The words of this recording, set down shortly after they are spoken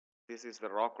This is the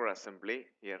rocker assembly.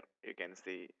 Here you can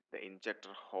see the injector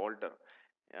holder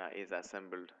is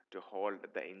assembled to hold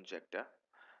the injector.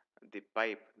 The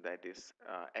pipe that is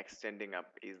extending up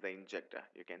is the injector.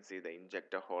 You can see the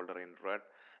injector holder in red,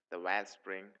 the valve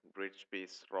spring, bridge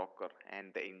piece, rocker,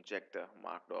 and the injector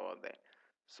marked over there.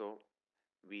 So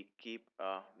we keep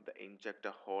the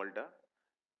injector holder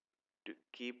to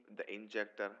keep the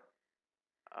injector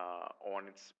on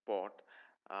its spot,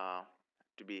 uh,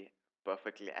 to be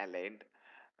perfectly aligned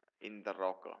in the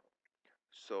rocker.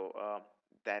 So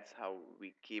that's how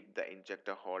we keep the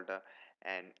injector holder,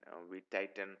 and we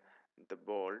tighten the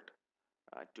bolt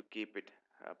to keep it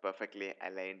perfectly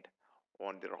aligned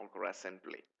on the rocker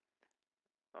assembly.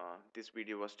 This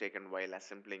video was taken while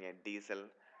assembling a diesel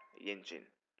engine.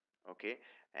 Okay,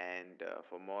 and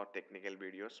for more technical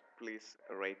videos, please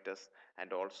rate us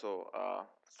and also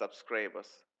subscribe us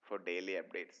for daily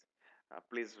updates.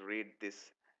 Please read this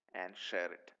and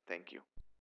share it. Thank you.